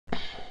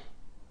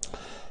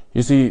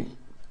You see,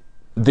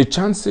 the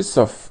chances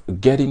of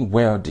getting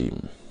wealthy,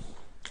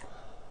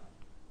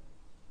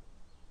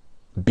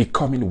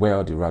 becoming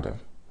wealthy rather,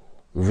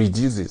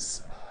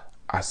 reduces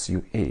as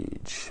you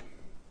age.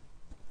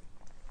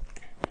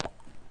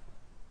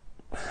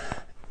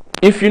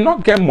 If you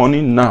not get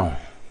money now,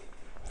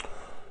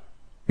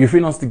 you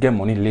will not still get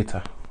money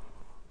later.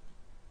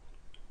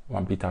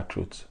 One bitter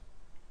truth.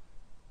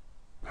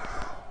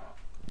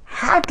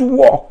 Hard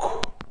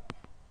work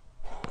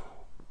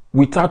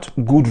without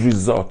good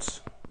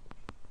results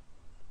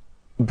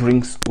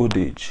brings old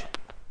age.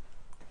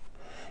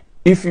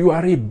 If you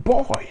are a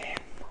boy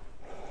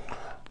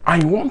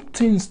and you want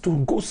things to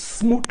go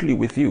smoothly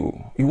with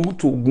you, you want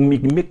to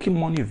making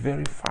money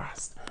very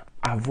fast,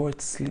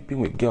 avoid sleeping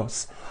with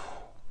girls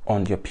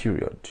on your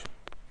period.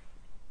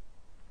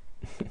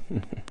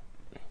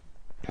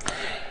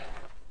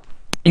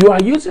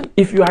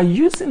 If you are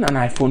using an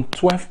iPhone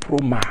 12 Pro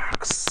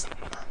Max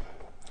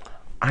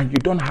and you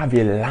don't have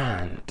a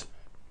land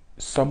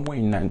somewhere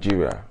in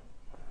Nigeria,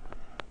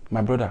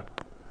 my brother,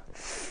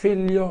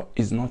 failure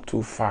is not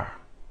too far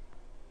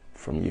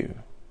from you.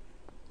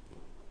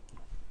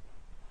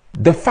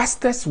 The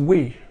fastest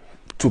way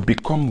to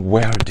become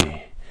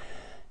wealthy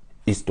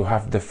is to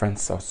have different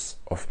sources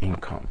of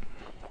income.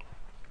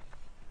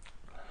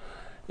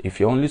 If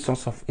your only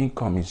source of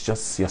income is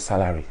just your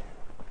salary,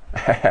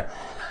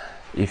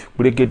 if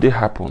brigade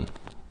happen,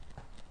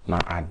 now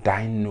I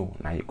die no,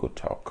 now you go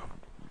talk.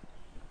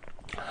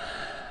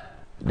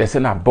 They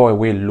say a boy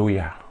way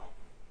lawyer.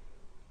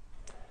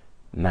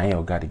 Now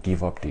you gotta give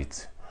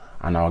updates,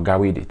 and our guy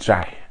we they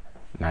try.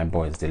 Now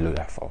boy is the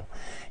lawyer for.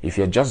 If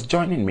you're just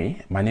joining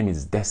me, my name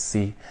is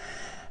Desi,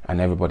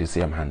 and everybody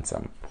say I'm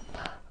handsome.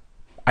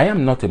 I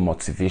am not a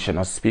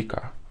motivational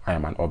speaker. I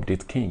am an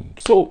update king.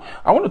 So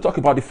I want to talk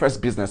about the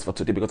first business for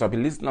today because I've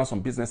been listing out some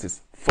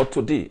businesses for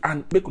today,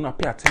 and make you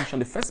pay attention.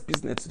 The first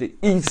business today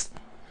is,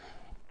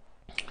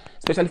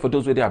 especially for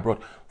those where they are abroad,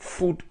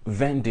 food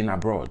vending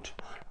abroad.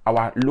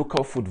 Our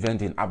local food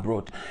vending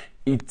abroad.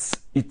 It's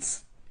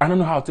I don't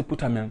know how to put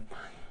them in.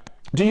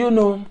 Do you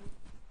know,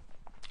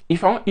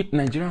 if I want to eat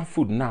Nigerian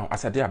food now,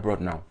 as I did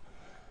abroad now,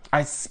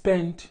 I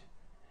spend,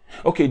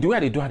 okay, the way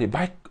they do, I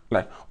buy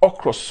like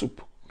okra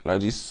soup,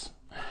 like this.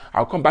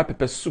 I'll come buy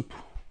pepper soup.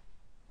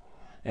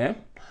 Yeah?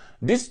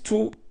 These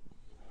two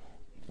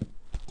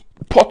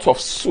pot of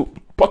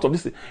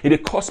this,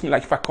 it cost me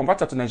like, if I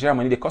convert it to Nigerian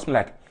money, it cost me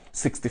like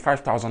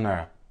 65,000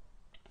 naira.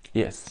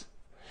 Yes.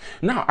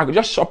 Now I could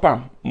just shop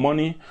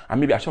money,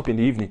 and maybe I shop in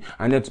the evening,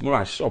 and then tomorrow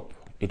I shop.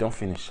 It don't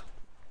finish.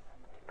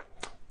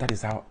 That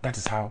is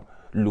how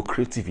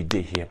lucrative it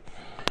is here.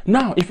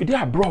 Now, if you're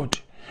abroad,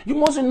 you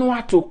mustn't know how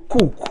to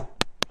cook.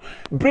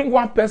 Bring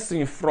one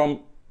person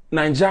from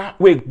Nigeria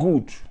way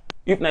good.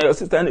 If now your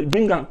sister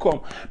bring and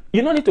come,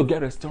 you don't need to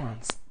get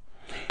restaurants.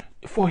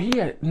 For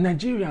here,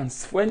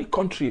 Nigerians, for any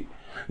country,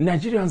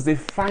 Nigerians, they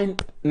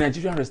find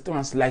Nigerian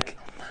restaurants like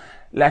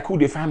who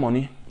they find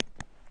money.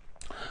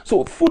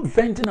 So food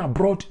vending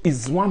abroad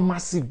is one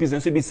massive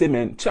business. So they say,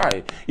 man,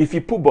 try, if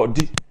you put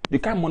body, the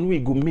kind of money we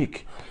go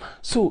make.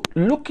 So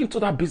look into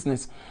that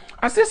business.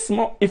 I say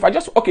small, if I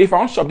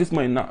want to shop this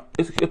morning now,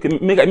 it's okay,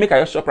 make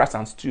I just shop rice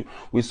and stew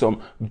with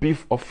some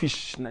beef or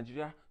fish,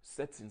 Nigeria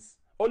settings.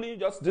 Only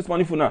just this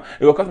money for now,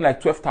 it will cost me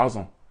like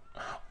 12,000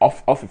 or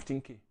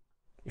 15K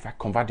if I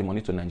convert the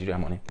money to Nigeria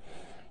money.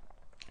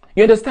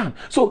 You understand?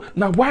 So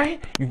now why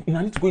you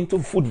need to go into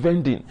food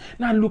vending?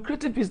 Now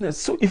lucrative business.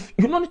 So if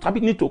you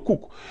don't need to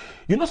cook,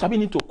 you not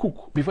need to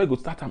cook before you go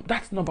start them.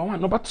 That's number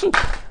one. Number two.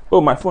 Oh,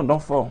 my phone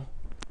don't fall.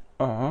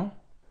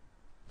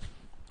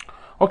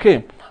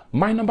 Okay,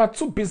 my number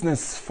two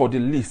business for the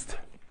list.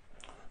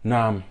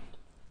 Now,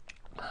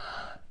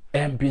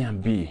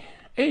 Airbnb.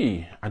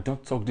 Hey, I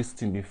don't talk this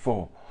thing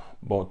before,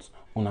 but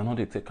I know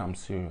they take them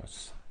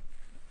serious.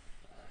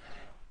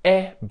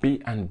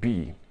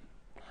 Airbnb.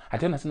 I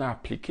don't understand an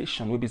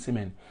application will be saying,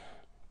 man,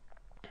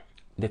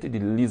 they take the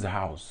lease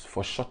house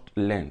for short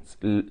length,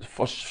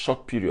 for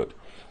short period.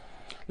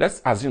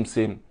 Let's assume,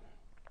 say,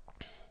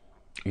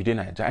 you did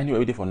Nigeria,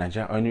 anywhere there for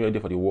Nigeria, or anywhere there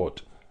for the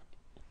world.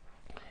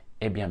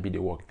 Airbnb, they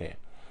work there.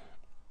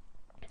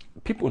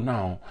 People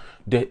now,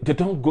 they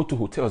don't go to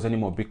hotels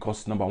anymore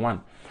because number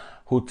one,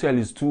 hotel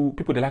is too,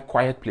 people they like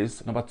quiet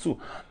place. Number two,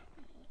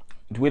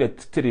 the way they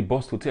take the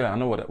bus hotel, I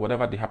know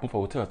whatever they happen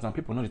for hotels. Now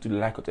people know they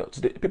like hotels.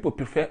 So people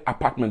prefer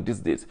apartment these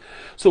days.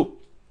 So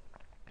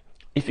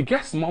if you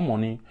get small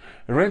money,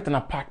 rent an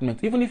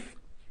apartment. Even if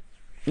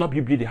not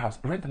you build the house,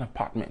 rent an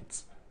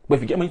apartment. But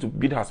if you get money to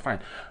build the house, fine.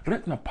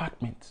 Rent an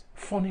apartment,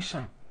 furnish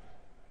them.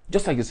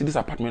 Just like you see this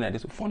apartment like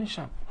this, furnish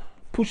them.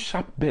 Put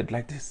sharp bed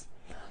like this.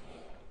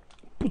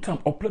 Put them,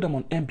 upload them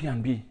on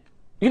Airbnb.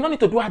 You don't need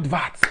to do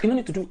adverts. You don't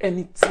need to do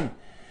anything.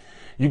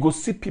 You go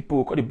see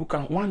people call the book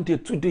and 1 day,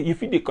 2 days, if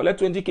they collect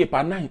 20K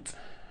per night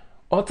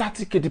or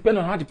 30K,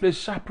 depending on how the place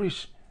sharp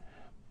rich,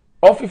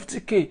 or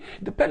 50K,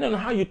 depending on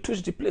how you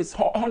touch the place,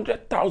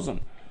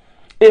 100,000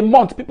 a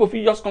month. People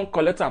feel just come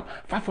collect them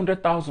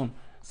 500,000,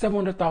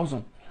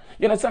 700,000.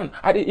 You understand?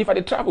 If I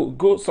dey travel,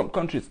 go some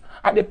countries,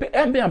 I dey pay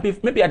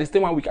Airbnb, maybe I dey stay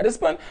 1 week. I dey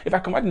spend, if I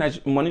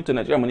convert money to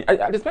Nigerian money,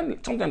 I dey spend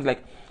sometimes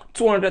like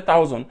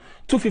 200,000,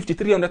 250,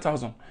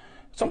 300,000,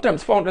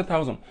 sometimes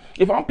 400,000.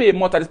 If I want to pay a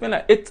month, I dey spend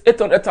like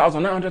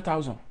 800,000,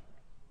 900,000,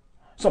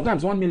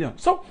 sometimes 1 million.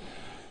 So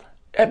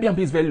Airbnb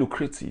is very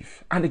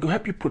lucrative, and it will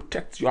help you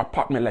protect your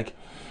apartment. Like,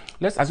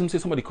 let's assume say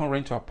somebody come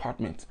rent your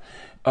apartment,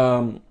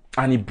 and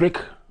he break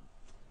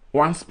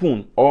one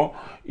spoon or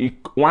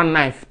one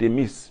knife they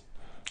miss.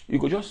 You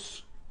go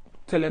just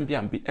tell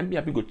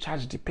Airbnb go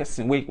charge the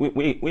person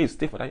where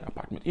stay for that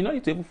apartment. You don't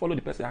need to even follow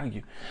the person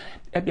argue.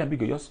 Airbnb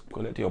go just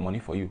collect your money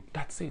for you.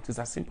 That's it. It's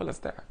as simple as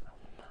that.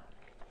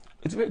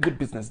 It's a very good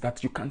business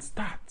that you can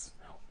start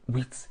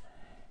with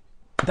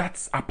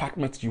that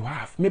apartment you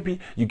have. Maybe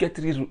you get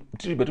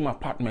three-bedroom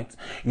apartment.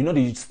 You know,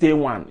 they stay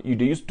one.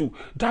 They used to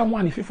that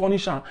one. If you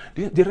furnish,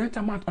 they rent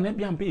them out on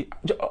Airbnb.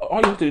 All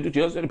you need to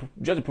do is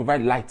just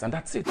provide lights, and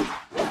that's it.